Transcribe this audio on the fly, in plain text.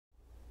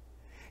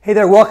Hey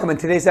there, welcome. In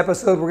today's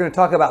episode, we're going to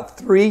talk about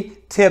 3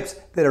 tips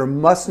that are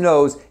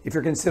must-knows if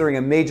you're considering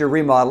a major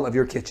remodel of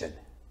your kitchen.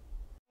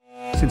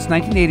 Since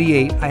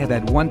 1988, I have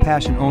had one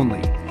passion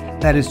only.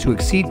 That is to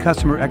exceed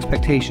customer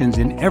expectations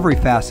in every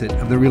facet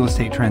of the real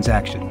estate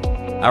transaction.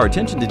 Our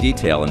attention to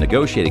detail and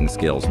negotiating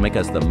skills make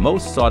us the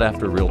most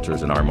sought-after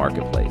realtors in our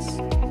marketplace.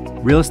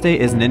 Real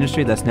estate is an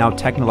industry that's now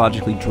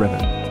technologically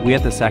driven. We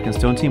at the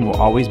Sackin-Stone team will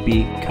always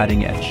be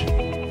cutting edge.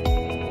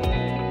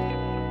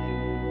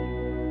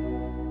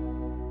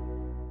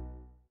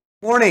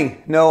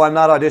 Morning. No, I'm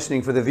not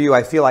auditioning for The View.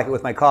 I feel like it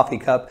with my coffee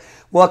cup.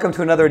 Welcome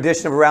to another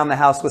edition of Around the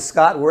House with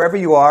Scott, wherever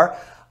you are.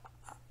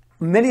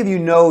 Many of you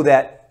know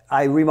that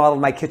I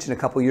remodeled my kitchen a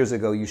couple years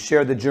ago. You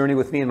shared the journey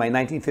with me in my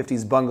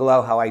 1950s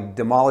bungalow, how I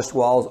demolished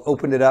walls,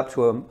 opened it up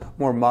to a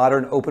more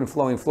modern,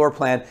 open-flowing floor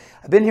plan.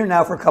 I've been here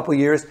now for a couple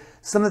years.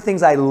 Some of the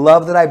things I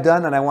love that I've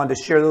done, and I wanted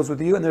to share those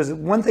with you, and there's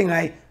one thing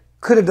I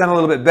could have done a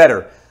little bit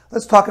better.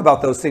 Let's talk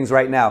about those things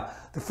right now.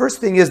 The first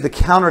thing is the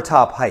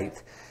countertop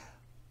height.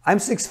 I'm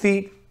 6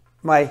 feet.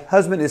 My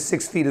husband is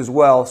 6 feet as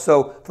well,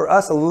 so for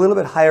us, a little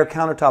bit higher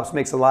countertops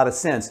makes a lot of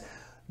sense.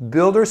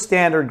 Builder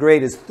standard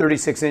grade is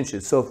 36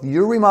 inches, so if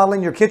you're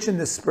remodeling your kitchen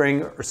this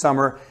spring or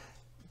summer,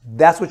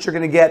 that's what you're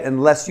going to get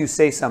unless you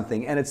say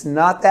something. And it's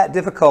not that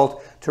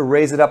difficult to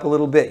raise it up a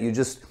little bit. You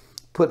just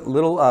put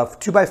little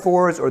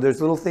 2x4s, or there's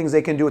little things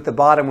they can do at the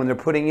bottom when they're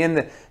putting in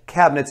the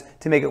cabinets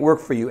to make it work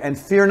for you. And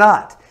fear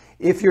not,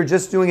 if you're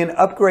just doing an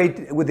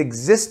upgrade with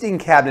existing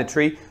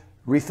cabinetry,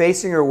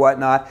 refacing or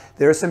whatnot,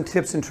 there are some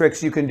tips and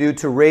tricks you can do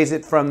to raise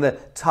it from the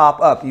top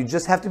up. You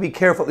just have to be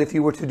careful if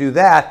you were to do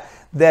that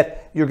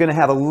you're going to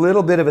have a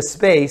little bit of a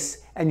space,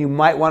 and you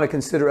might want to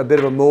consider a bit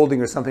of a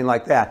molding or something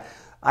like that.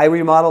 I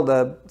remodeled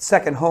a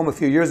second home a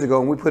few years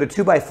ago, and we put a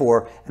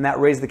 2x4, and that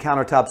raised the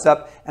countertops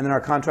up, and then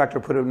our contractor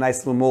put a nice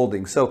little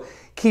molding. So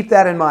keep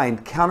that in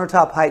mind.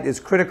 Countertop height is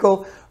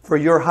critical for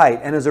your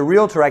height. And as a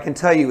realtor, I can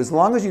tell you, as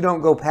long as you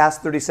don't go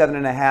past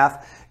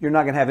 37.5, you're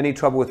not going to have any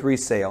trouble with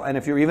resale. And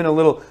if you're even a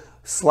little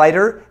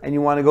slighter and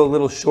you want to go a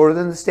little shorter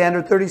than the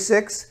standard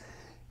 36,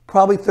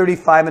 probably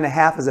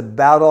 35.5 is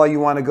about all you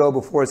want to go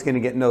before it's going to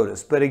get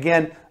noticed. But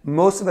again,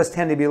 most of us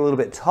tend to be a little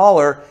bit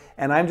taller,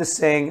 and I'm just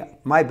saying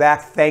my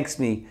back thanks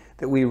me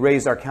that we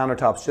raised our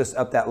countertops just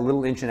up that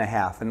little 1.5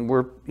 inches. And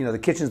the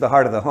kitchen's the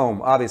heart of the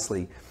home,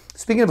 obviously.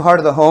 Speaking of heart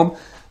of the home,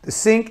 the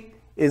sink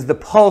is the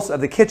pulse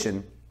of the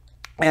kitchen.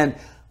 And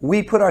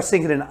we put our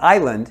sink in an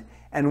island,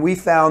 and we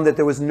found that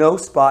there was no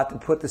spot to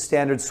put the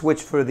standard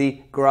switch for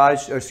the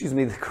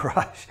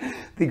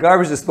the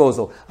garbage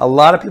disposal. A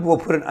lot of people will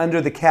put it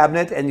under the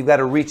cabinet, and you've got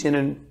to reach in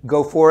and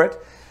go for it.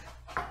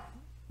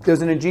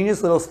 There's an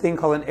ingenious little thing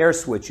called an air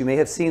switch. You may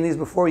have seen these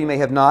before, you may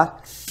have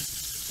not.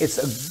 It's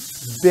a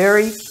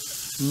very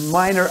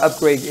minor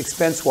upgrade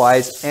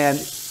expense-wise, and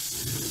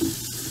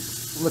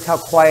look how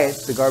quiet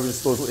the garbage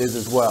disposal is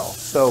as well.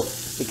 So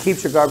it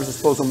keeps your garbage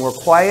disposal more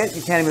quiet.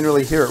 You can't even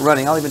really hear it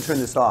running. I'll even turn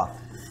this off.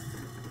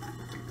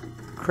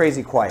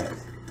 Crazy quiet.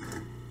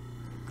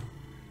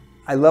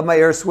 I love my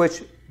air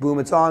switch. Boom,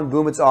 it's on,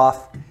 boom, it's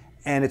off.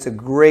 And it's a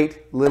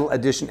great little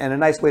addition and a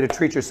nice way to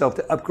treat yourself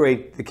to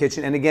upgrade the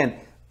kitchen. And again,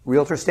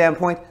 realtor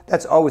standpoint,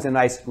 that's always a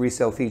nice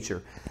resale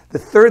feature. The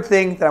third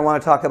thing that I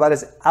want to talk about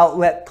is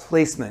outlet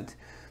placement.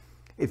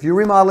 If you're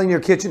remodeling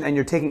your kitchen and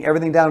you're taking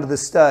everything down to the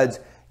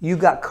studs, you've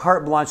got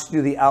carte blanche to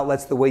do the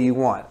outlets the way you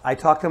want. I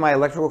talked to my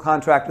electrical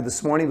contractor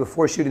this morning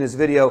before shooting this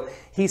video.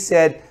 He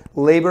said,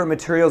 labor,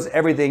 materials,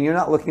 everything, you're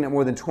not looking at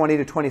more than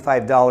 $20 to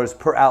 $25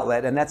 per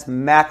outlet, and that's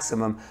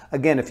maximum.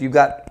 Again, if you've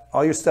got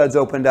all your studs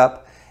opened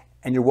up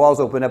and your walls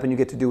opened up and you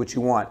get to do what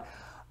you want.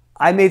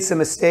 I made some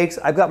mistakes.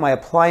 I've got my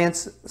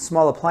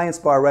small appliance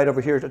bar right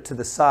over here to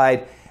the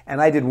side,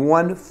 and I did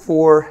one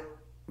 4,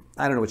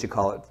 I don't know what you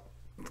call it.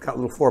 It's got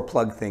little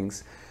 4-plug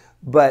things.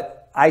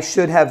 But I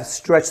should have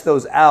stretched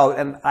those out,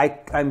 and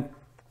I'm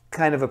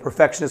kind of a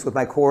perfectionist with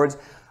my cords.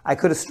 I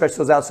could have stretched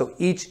those out so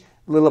each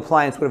little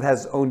appliance would have had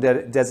its own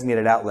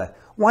designated outlet.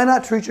 Why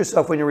not treat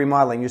yourself when you're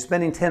remodeling? You're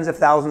spending tens of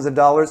thousands of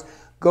dollars.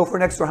 Go for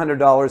an extra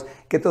 $100.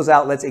 Get those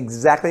outlets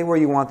exactly where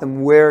you want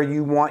them, where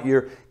you want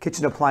your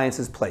kitchen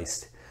appliances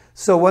placed.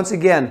 So once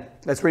again,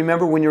 let's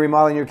remember when you're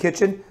remodeling your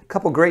kitchen, a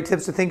couple great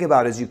tips to think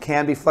about is you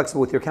can be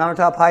flexible with your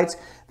countertop heights.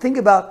 Think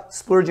about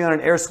splurging on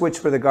an air switch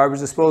for the garbage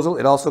disposal.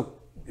 It also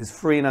is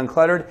free and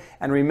uncluttered.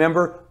 And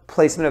remember,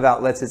 placement of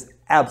outlets is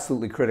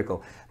absolutely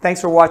critical.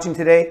 Thanks for watching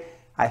today.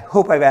 I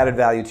hope I've added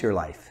value to your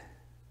life.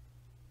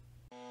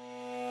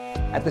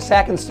 At the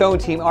Sackin-Stone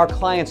team, our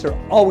clients are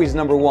always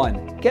number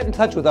one. Get in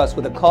touch with us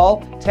with a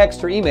call,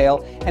 text, or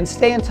email, and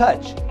stay in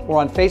touch. We're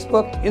on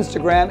Facebook,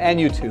 Instagram, and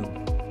YouTube.